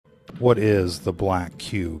What is the black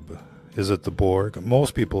cube? Is it the Borg?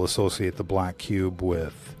 Most people associate the black cube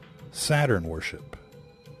with Saturn worship.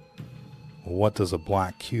 What does a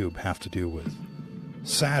black cube have to do with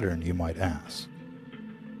Saturn, you might ask?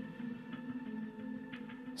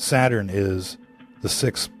 Saturn is the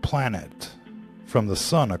sixth planet from the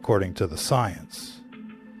sun, according to the science.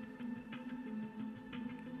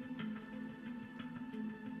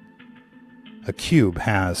 A cube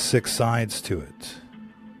has 6 sides to it.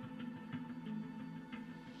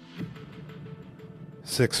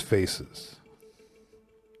 6 faces.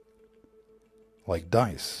 Like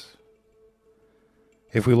dice.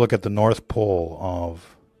 If we look at the North Pole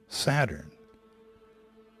of Saturn,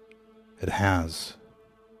 it has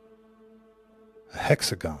a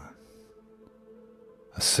hexagon,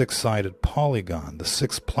 a 6-sided polygon. The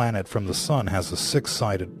 6th planet from the sun has a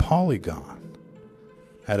 6-sided polygon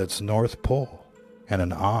at its North Pole and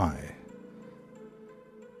an eye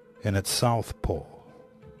in its South Pole.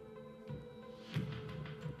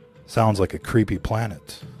 Sounds like a creepy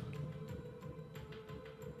planet.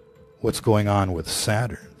 What's going on with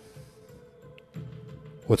Saturn?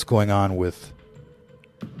 What's going on with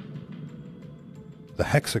the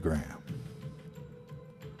hexagram?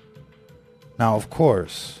 Now, of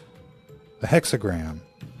course, the hexagram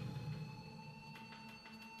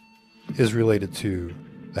is related to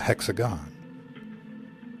the hexagon,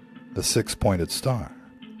 the 6-pointed star.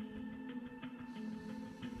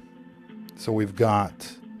 So we've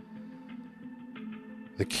got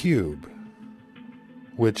the cube,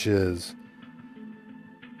 which is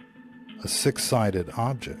a 6-sided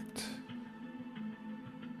object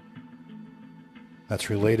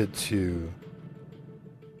that's related to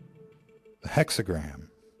the hexagram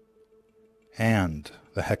and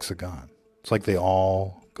the hexagon. It's like they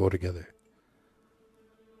all go together.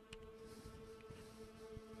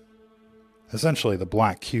 Essentially, the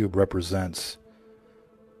black cube represents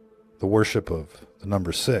the worship of the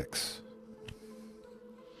number 6.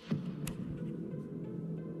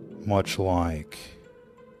 Much like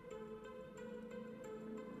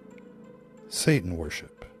Satan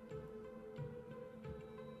worship.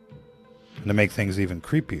 And to make things even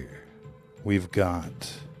creepier, we've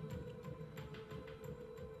got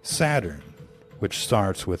Saturn, which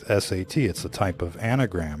starts with SAT. It's a type of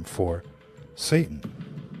anagram for Satan.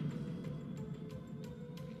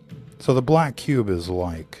 So the black cube is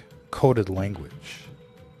like coded language.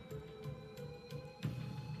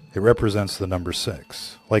 It represents the number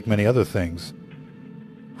 6, like many other things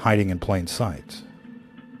hiding in plain sight.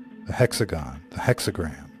 The hexagon, the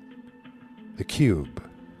hexagram, the cube,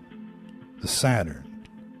 the Saturn.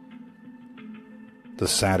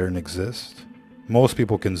 Does Saturn exist? Most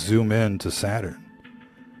people can zoom in to Saturn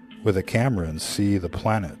with a camera and see the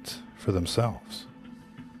planet for themselves.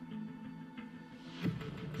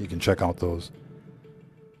 You can check out those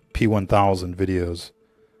P1000 videos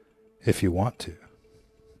if you want to.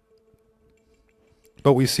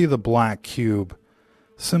 But we see the black cube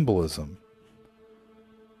symbolism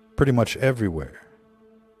pretty much everywhere.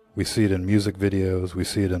 We see it in music videos, we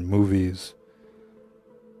see it in movies,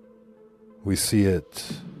 we see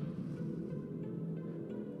it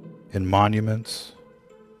in monuments.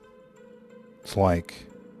 It's like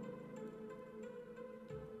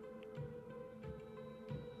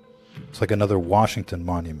another Washington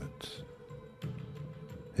monument,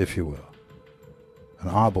 if you will, an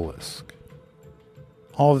obelisk.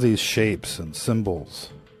 All of these shapes and symbols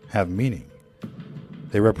have meaning.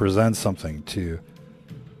 They represent something to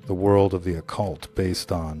the world of the occult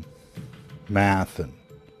based on math and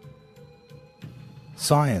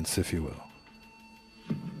science, if you will.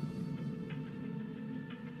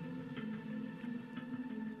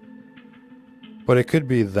 But it could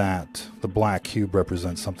be that the black cube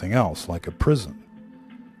represents something else, like a prison.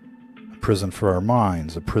 A prison for our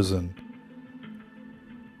minds, a prison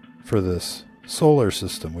for this solar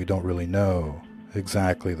system. We don't really know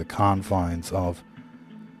exactly the confines of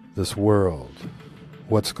this world,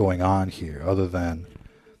 what's going on here, other than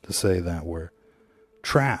to say that we're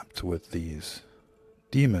trapped with these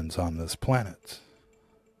demons on this planet.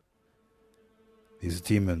 These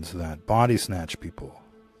demons that body snatch people,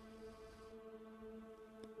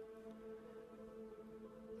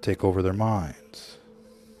 take over their minds.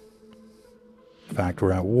 In fact,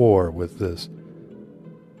 we're at war with this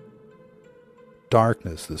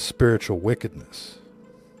darkness, this spiritual wickedness.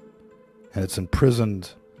 And it's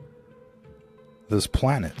imprisoned this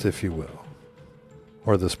planet, if you will.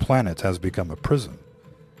 Or this planet has become a prison.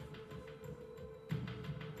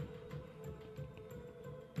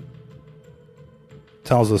 It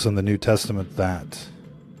tells us in the New Testament that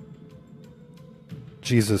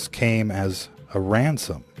Jesus came as a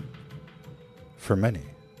ransom for many.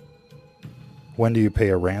 When do you pay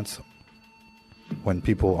a ransom? When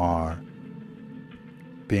people are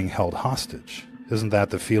being held hostage. Isn't that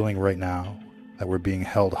the feeling right now? That we're being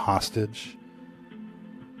held hostage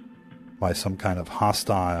by some kind of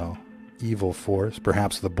hostile, evil force?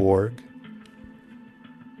 Perhaps the Borg?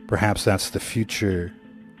 Perhaps that's the future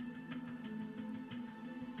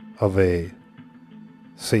of a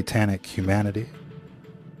satanic humanity?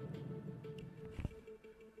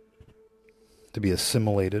 To be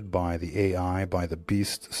assimilated by the AI, by the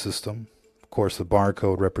beast system. Of course, the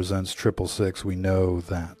barcode represents 666. We know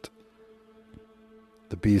that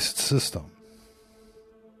the beast system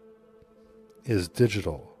is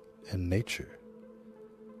digital in nature.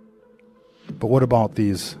 But what about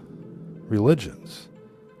these religions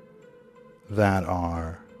that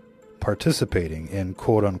are participating in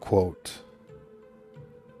quote-unquote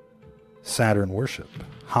Saturn worship?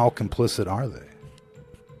 How complicit are they?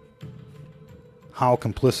 How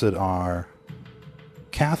complicit are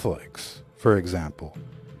Catholics, for example,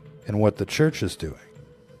 in what the church is doing?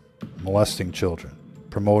 Molesting children,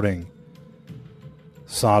 promoting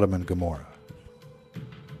Sodom and Gomorrah.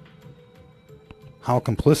 How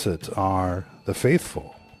complicit are the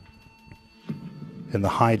faithful in the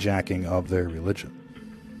hijacking of their religion?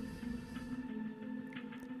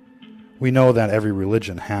 We know that every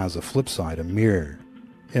religion has a flip side, a mirror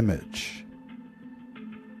image.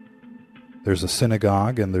 There's a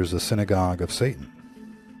synagogue and there's a synagogue of Satan.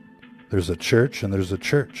 There's a church and there's a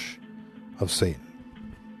church of Satan.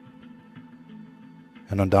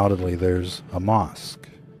 And undoubtedly there's a mosque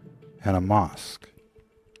and a mosque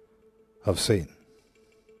of Satan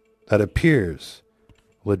that appears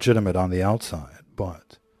legitimate on the outside,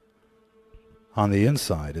 but on the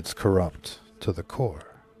inside it's corrupt to the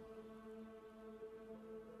core.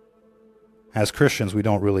 As Christians, we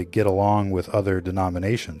don't really get along with other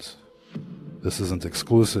denominations. This isn't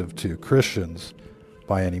exclusive to Christians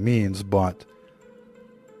by any means, but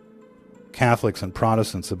Catholics and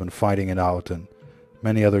Protestants have been fighting it out, and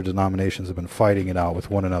many other denominations have been fighting it out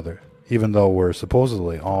with one another, even though we're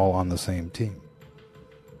supposedly all on the same team.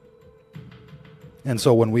 And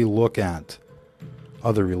so when we look at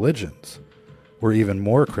other religions, we're even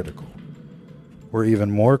more critical. We're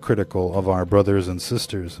even more critical of our brothers and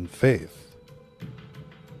sisters in faith,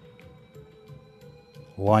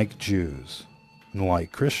 like Jews and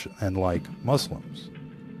like Christians and like Muslims.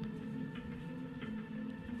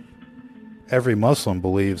 Every Muslim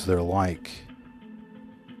believes they're like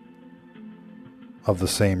of the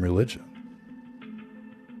same religion.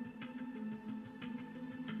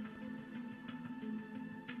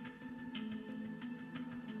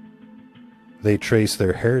 They trace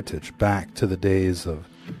their heritage back to the days of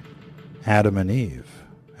Adam and Eve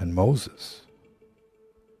and Moses.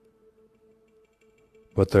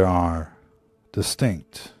 But there are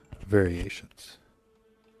distinct variations.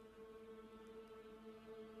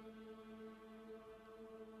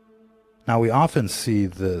 Now we often see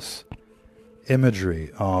this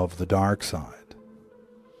imagery of the dark side,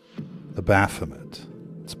 the Baphomet.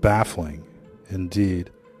 It's baffling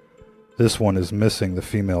indeed. This one is missing the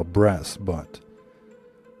female breast, but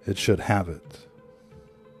it should have it.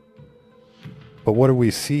 But what do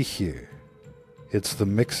we see here? It's the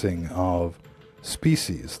mixing of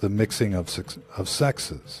species, the mixing of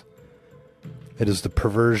sexes. It is the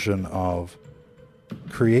perversion of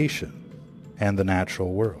creation and the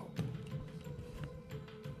natural world.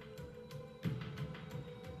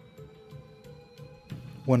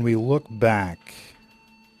 When we look back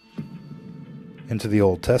into the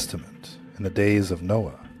Old Testament, in the days of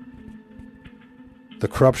Noah, the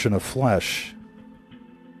corruption of flesh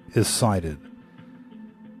is cited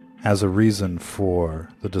as a reason for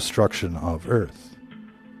the destruction of earth.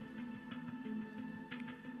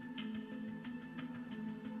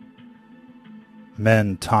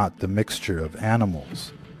 Men taught the mixture of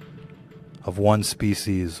animals of one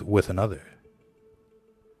species with another,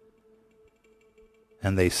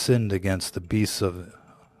 and they sinned against the beasts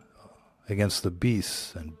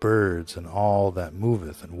and birds and all that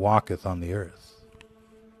moveth and walketh on the earth.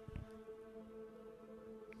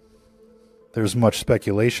 There's much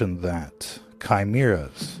speculation that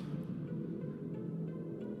chimeras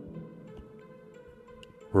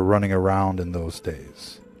were running around in those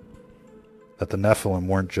days, that the Nephilim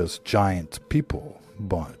weren't just giant people,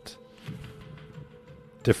 but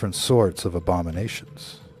different sorts of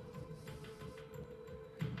abominations.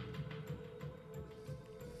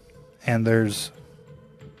 And there's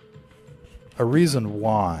a reason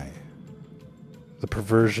why the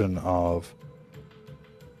perversion of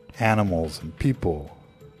animals and people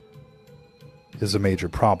is a major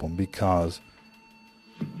problem, because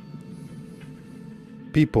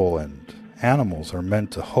people and animals are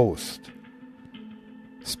meant to host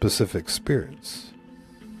specific spirits.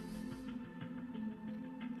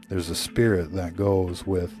 There's a spirit that goes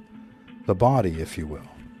with the body, if you will.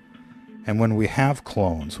 And when we have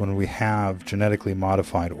clones, when we have genetically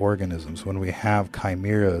modified organisms, when we have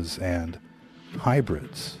chimeras and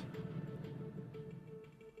hybrids,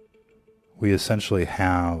 we essentially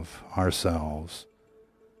have ourselves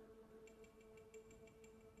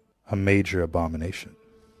a major abomination.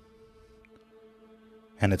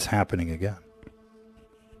 And it's happening again.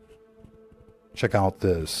 Check out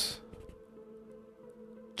this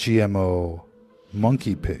GMO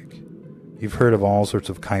monkey pig. You've heard of all sorts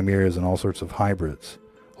of chimeras and all sorts of hybrids.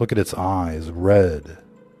 Look at its eyes, red,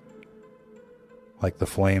 like the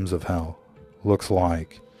flames of hell. Looks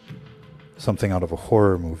like something out of a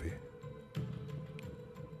horror movie.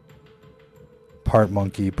 Part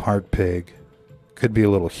monkey, part pig. Could be a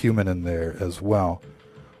little human in there as well.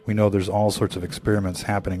 We know there's all sorts of experiments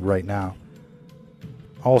happening right now.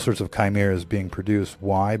 All sorts of chimeras being produced.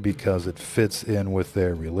 Why? Because it fits in with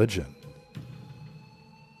their religion.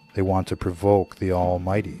 They want to provoke the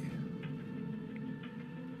Almighty.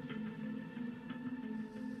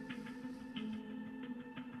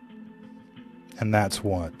 And that's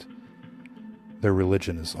what their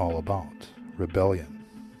religion is all about. Rebellion.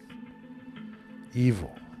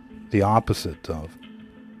 Evil. The opposite of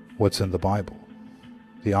what's in the Bible.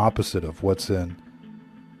 The opposite of what's in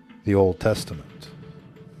the Old Testament.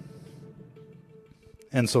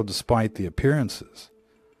 And so despite the appearances,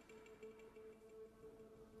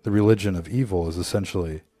 the religion of evil is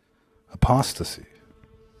essentially apostasy.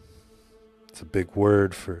 It's a big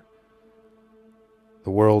word for the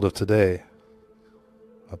world of today.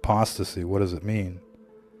 Apostasy, what does it mean?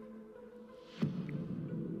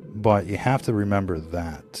 But you have to remember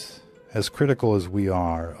that, as critical as we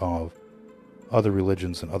are of other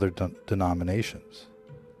religions and other denominations,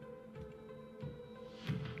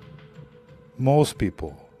 most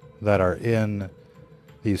people that are in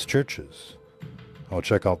these churches,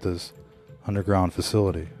 check out this underground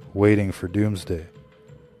facility, waiting for doomsday.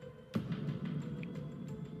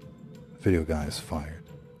 Video guy is fired.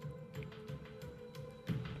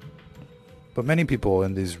 But many people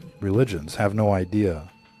in these religions have no idea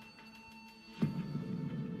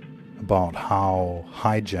about how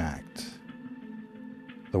hijacked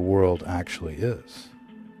the world actually is.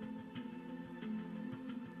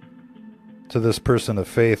 To this person of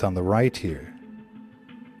faith on the right here,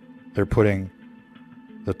 they're putting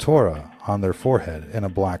the Torah on their forehead in a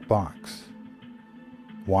black box.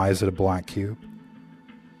 Why is it a black cube?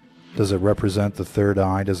 Does it represent the third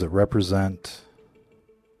eye? Does it represent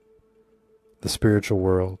the spiritual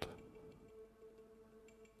world?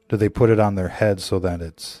 Do they put it on their head so that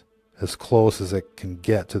it's as close as it can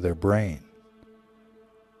get to their brain?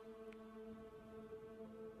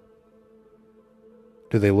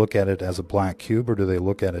 Do they look at it as a black cube, or do they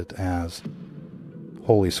look at it as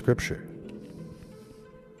Holy Scripture?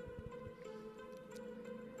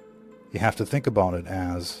 You have to think about it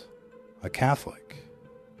as a Catholic.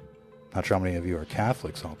 Not sure how many of you are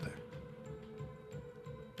Catholics out there.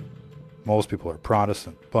 Most people are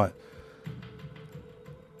Protestant, but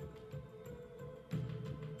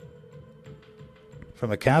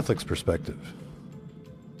from a Catholic's perspective,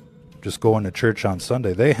 just going to church on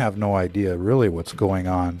Sunday, they have no idea really what's going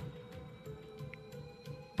on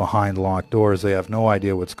behind locked doors. They have no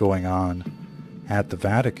idea what's going on at the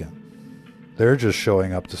Vatican. They're just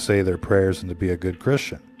showing up to say their prayers and to be a good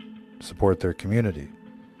Christian, support their community,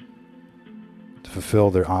 to fulfill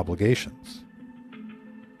their obligations.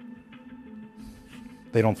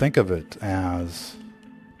 They don't think of it as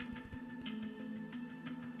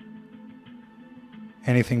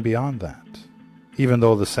anything beyond that. Even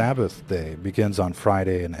though the Sabbath day begins on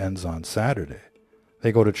Friday and ends on Saturday,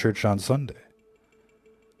 they go to church on Sunday.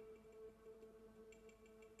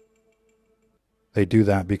 They do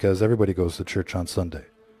that because everybody goes to church on Sunday.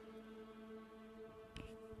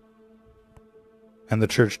 And the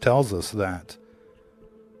church tells us that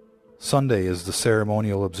Sunday is the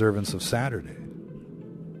ceremonial observance of Saturday.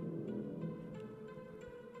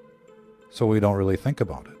 So we don't really think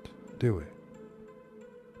about it, do we?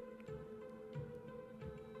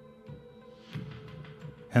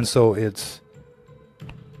 And so it's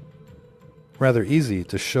rather easy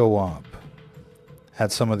to show up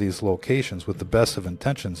at some of these locations with the best of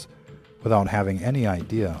intentions without having any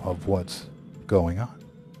idea of what's going on.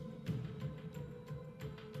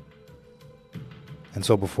 And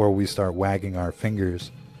so before we start wagging our fingers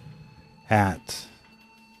at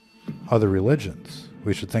other religions,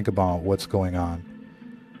 we should think about what's going on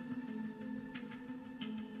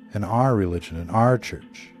in our religion, in our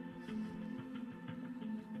church?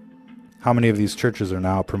 How many of these churches are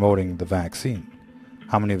now promoting the vaccine?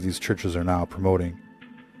 How many of these churches are now promoting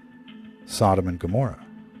Sodom and Gomorrah?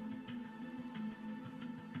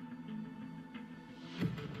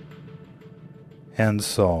 And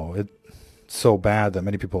so it's so bad that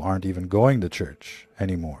many people aren't even going to church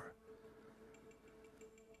anymore.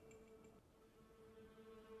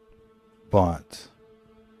 But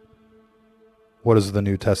what does the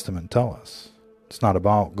New Testament tell us? It's not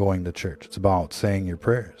about going to church. It's about saying your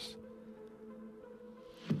prayers.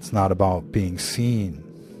 It's not about being seen.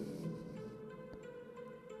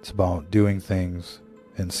 It's about doing things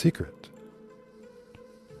in secret.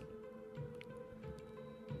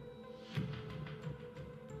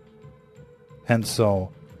 And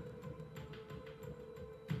so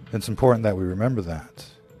it's important that we remember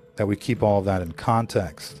that we keep all of that in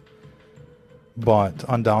context. But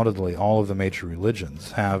undoubtedly, all of the major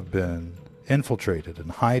religions have been infiltrated and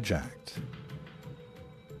hijacked.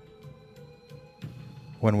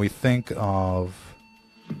 When we think of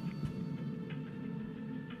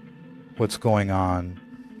what's going on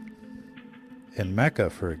in Mecca,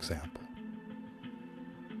 for example,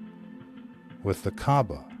 with the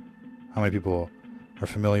Kaaba, how many people are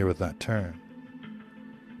familiar with that term?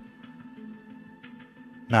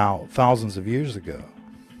 Now, thousands of years ago,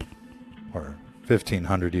 or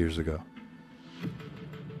 1,500 years ago,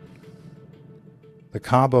 the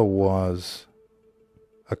Kaaba was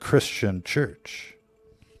a Christian church.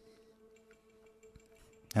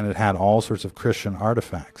 And it had all sorts of Christian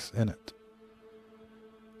artifacts in it.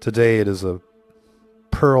 Today it is a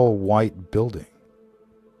pearl white building,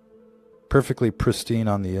 perfectly pristine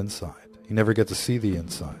on the inside. You never get to see the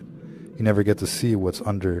inside. You never get to see what's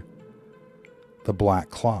under the black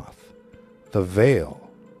cloth, the veil,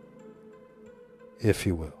 if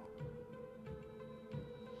you will.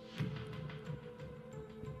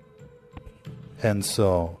 And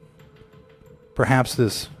so perhaps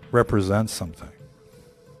this represents something.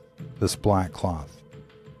 This black cloth.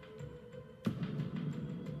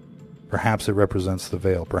 Perhaps it represents the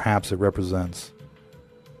veil. Perhaps it represents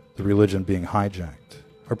the religion being hijacked.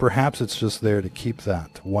 Or perhaps it's just there to keep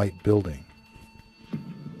that white building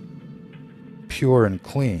pure and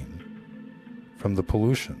clean from the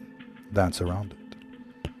pollution that's around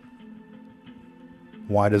it.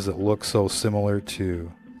 Why does it look so similar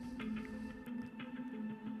to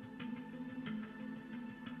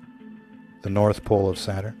the North Pole of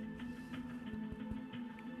Saturn?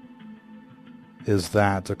 Is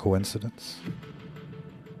that a coincidence?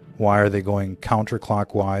 Why are they going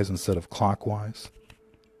counterclockwise instead of clockwise?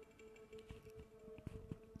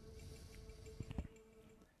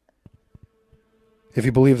 If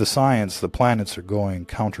you believe the science, the planets are going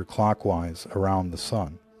counterclockwise around the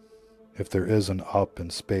sun. If there is an up in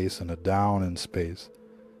space and a down in space.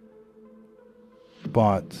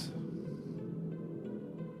 But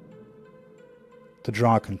to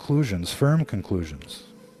draw conclusions, firm conclusions,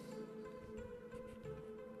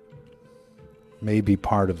 may be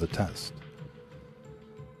part of the test.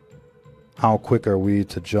 How quick are we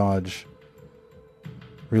to judge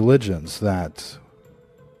religions that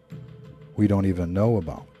we don't even know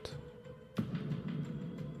about?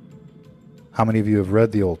 How many of you have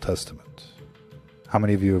read the Old Testament? How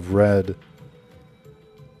many of you have read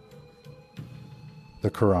the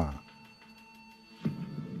Quran?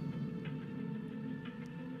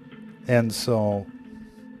 And so,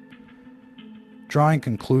 drawing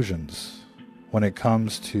conclusions when it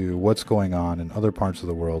comes to what's going on in other parts of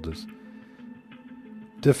the world is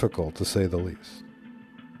difficult, to say the least.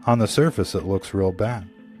 On the surface, it looks real bad.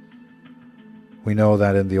 We know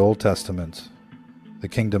that in the Old Testament, the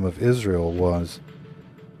kingdom of Israel was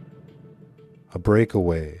a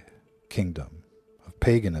breakaway kingdom of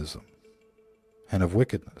paganism and of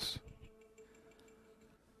wickedness.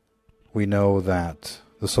 We know that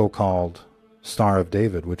the so-called Star of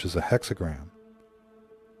David, which is a hexagram,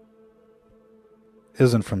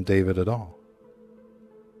 isn't from David at all,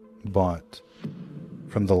 but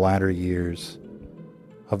from the latter years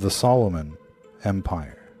of the Solomon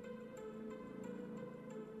Empire.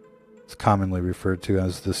 It's commonly referred to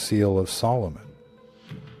as the Seal of Solomon,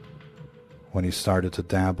 when he started to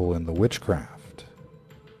dabble in the witchcraft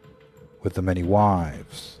with the many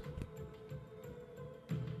wives.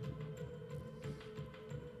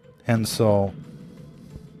 And so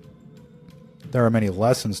there are many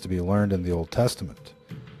lessons to be learned in the Old Testament.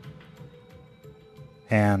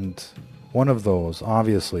 And one of those,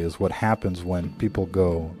 obviously, is what happens when people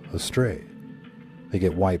go astray. They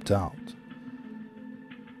get wiped out.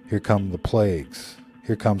 Here come the plagues.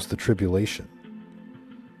 Here comes the tribulation.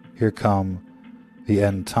 Here come the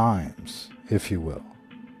end times, if you will.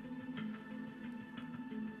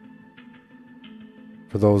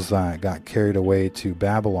 For those that got carried away to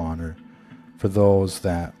Babylon, or for those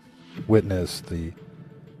that witnessed the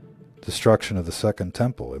destruction of the Second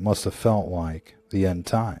Temple, it must have felt like the end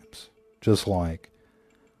times, just like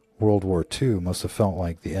World War II must have felt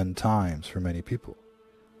like the end times for many people.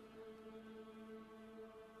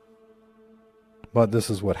 But this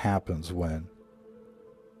is what happens when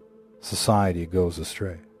society goes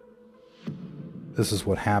astray. This is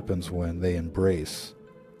what happens when they embrace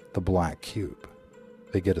the black cube.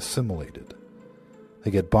 They get assimilated. They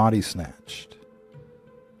get body snatched.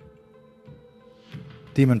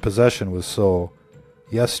 Demon possession was so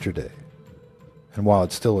yesterday, and while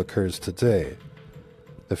it still occurs today,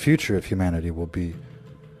 the future of humanity will be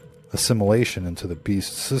assimilation into the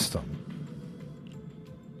beast system,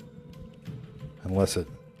 unless it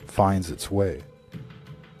finds its way.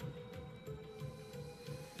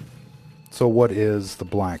 So what is the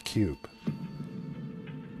black cube?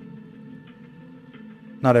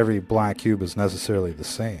 Not every black cube is necessarily the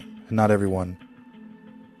same, and not everyone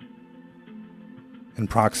in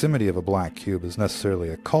proximity of a black cube is necessarily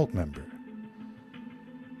a cult member.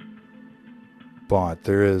 But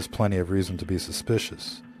there is plenty of reason to be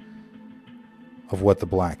suspicious of what the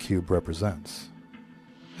black cube represents.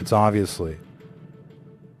 It's obviously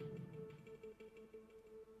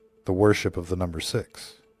the worship of the number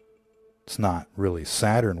 6. It's not really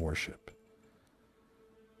Saturn worship,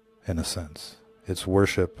 in a sense. It's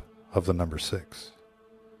worship of the number 6.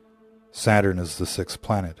 Saturn is the 6th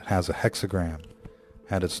planet. It has a hexagram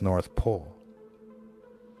at its north pole.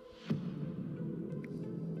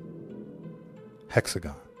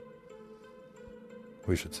 Hexagon,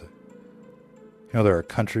 we should say. You know, there are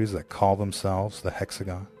countries that call themselves the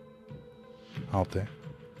hexagon out there.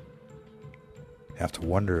 You have to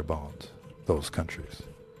wonder about those countries.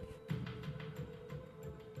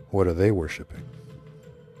 What are they worshiping?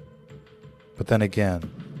 But then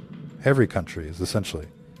again, every country is essentially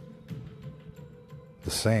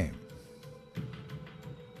the same.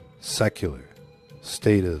 Secular,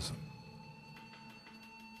 statism,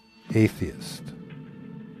 atheist,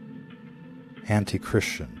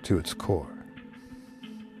 anti-Christian to its core.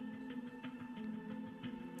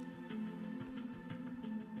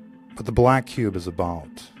 But the black cube is about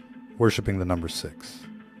worshiping the number 6.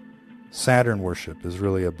 Saturn worship is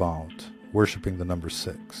really about worshiping the number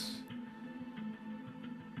 6.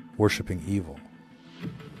 Worshipping evil.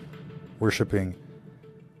 Worshipping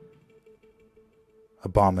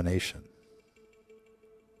abomination.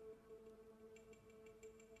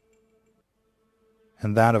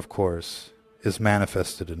 And that, of course, is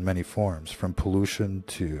manifested in many forms, from pollution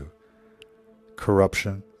to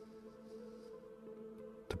corruption,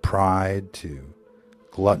 to pride, to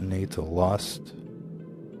gluttony, to lust.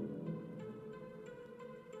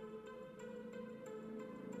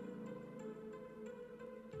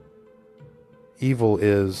 Evil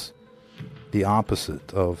is the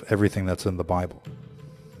opposite of everything that's in the Bible.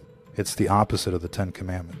 It's the opposite of the Ten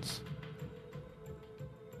Commandments.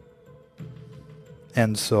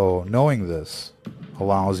 And so knowing this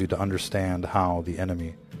allows you to understand how the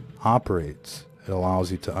enemy operates. It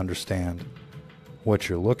allows you to understand what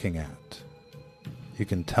you're looking at. You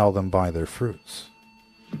can tell them by their fruits.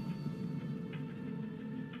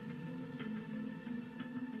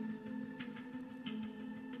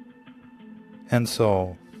 And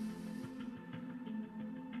so,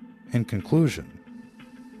 in conclusion,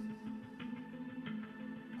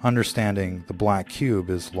 understanding the black cube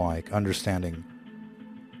is like understanding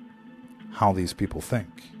how these people think.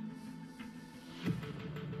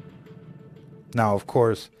 Now, of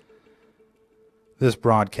course, this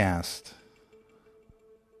broadcast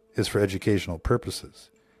is for educational purposes.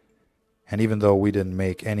 And even though we didn't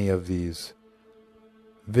make any of these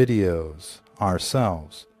videos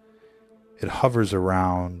ourselves, it hovers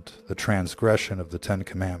around the transgression of the Ten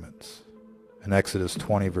Commandments. In Exodus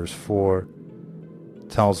 20 verse 4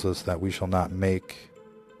 tells us that we shall not make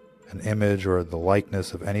an image or the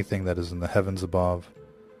likeness of anything that is in the heavens above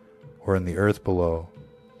or in the earth below.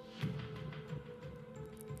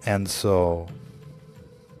 And so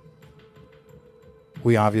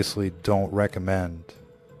we obviously don't recommend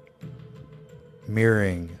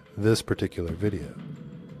mirroring this particular video.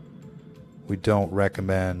 We don't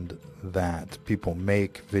recommend that people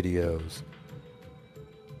make videos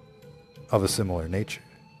of a similar nature.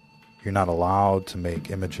 You're not allowed to make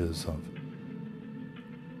images of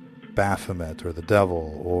Baphomet or the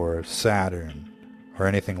devil or Saturn or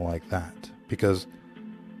anything like that, because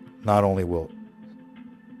not only will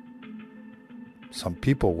some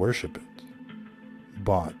people worship it,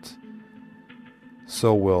 but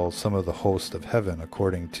so will some of the host of heaven,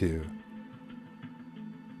 according to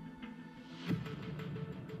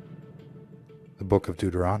the book of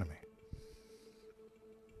Deuteronomy.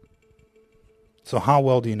 So how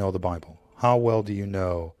well do you know the Bible? How well do you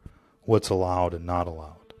know what's allowed and not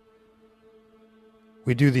allowed?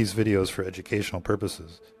 We do these videos for educational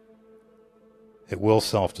purposes. It will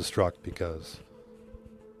self-destruct because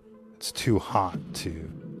it's too hot to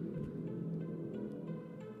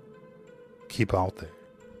keep out there.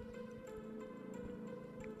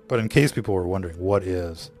 But in case people were wondering, what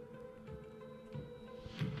is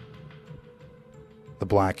the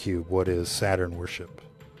black cube? What is Saturn worship?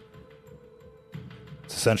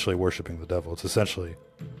 It's essentially worshiping the devil. It's essentially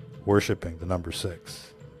worshiping the number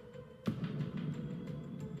 6.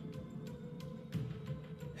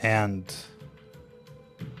 And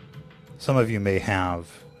some of you may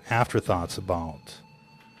have afterthoughts about,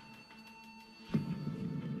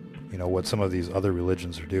 what some of these other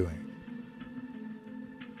religions are doing.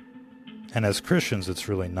 And as Christians, it's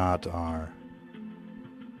really not our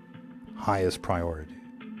highest priority.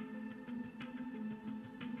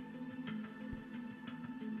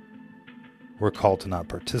 We're called to not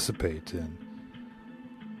participate in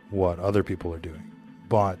what other people are doing.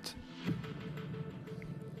 But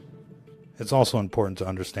it's also important to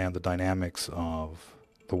understand the dynamics of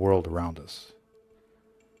the world around us,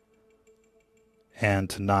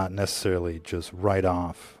 and to not necessarily just write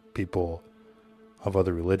off people of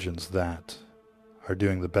other religions that are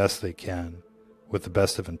doing the best they can with the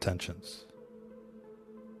best of intentions.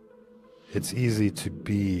 It's easy to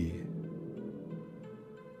be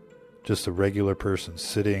just a regular person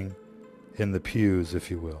sitting in the pews,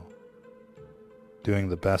 if you will, doing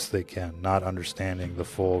the best they can, not understanding the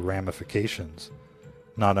full ramifications,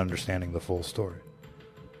 not understanding the full story.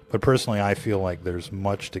 But personally, I feel like there's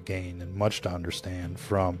much to gain and much to understand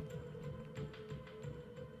from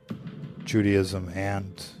Judaism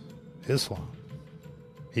and Islam,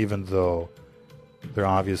 even though they're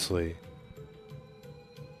obviously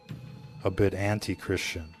a bit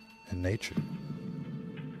anti-Christian in nature.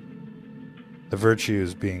 The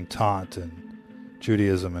virtues being taught in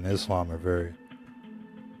Judaism and Islam are very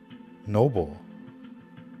noble,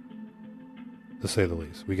 to say the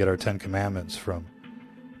least. We get our 10 Commandments from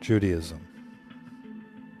Judaism.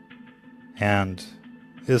 And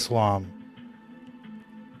Islam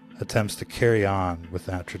attempts to carry on with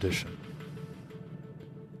that tradition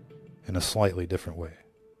in a slightly different way.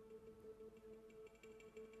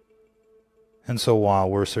 And so while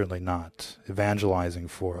we're certainly not evangelizing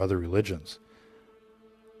for other religions,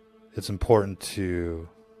 it's important to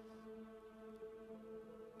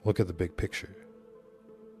look at the big picture.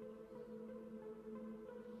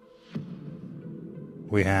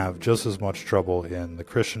 We have just as much trouble in the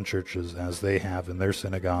Christian churches as they have in their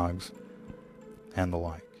synagogues and the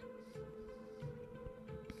like.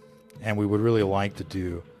 And we would really like to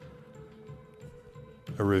do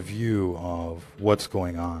a review of what's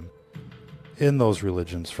going on in those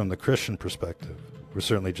religions from the Christian perspective. We're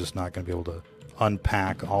certainly just not going to be able to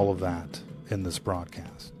unpack all of that in this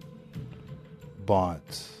broadcast.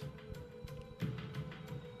 But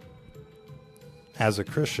as a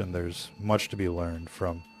Christian, there's much to be learned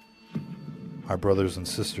from our brothers and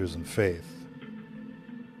sisters in faith.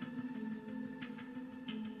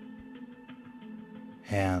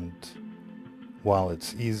 And while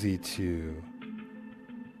it's easy to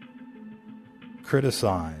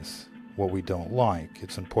criticize what we don't like,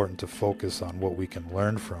 it's important to focus on what we can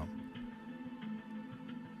learn from.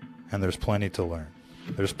 And there's plenty to learn.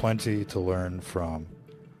 There's plenty to learn from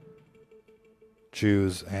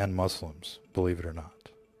Jews and Muslims, believe it or not,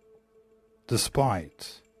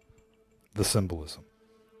 despite the symbolism.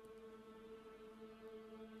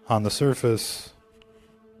 On the surface,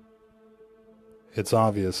 it's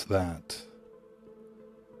obvious that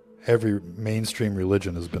every mainstream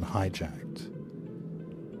religion has been hijacked.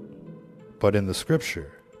 But in the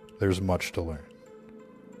scripture, there's much to learn.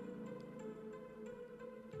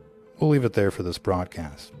 We'll leave it there for this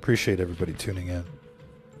broadcast. Appreciate everybody tuning in.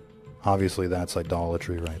 Obviously, that's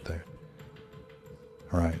idolatry right there.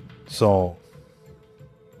 All right. So,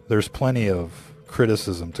 there's plenty of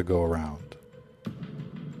criticism to go around,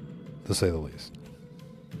 to say the least.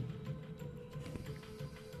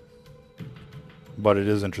 But it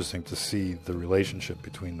is interesting to see the relationship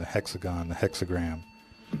between the hexagon, the hexagram,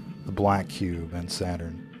 the black cube, and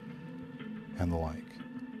Saturn, and the like.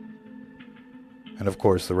 And of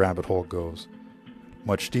course, the rabbit hole goes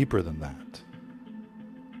much deeper than that.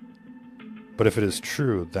 But if it is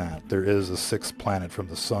true that there is a sixth planet from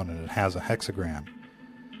the sun and it has a hexagram,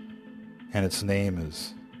 and its name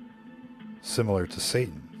is similar to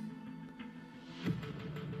Satan,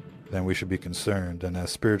 then we should be concerned. And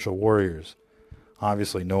as spiritual warriors,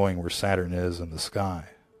 obviously knowing where Saturn is in the sky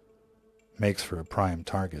makes for a prime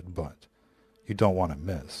target, but you don't want to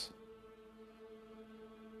miss.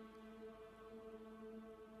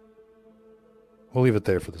 We'll leave it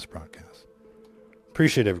there for this broadcast.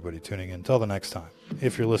 Appreciate everybody tuning in. Until the next time,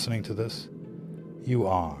 if you're listening to this, you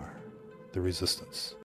are the resistance.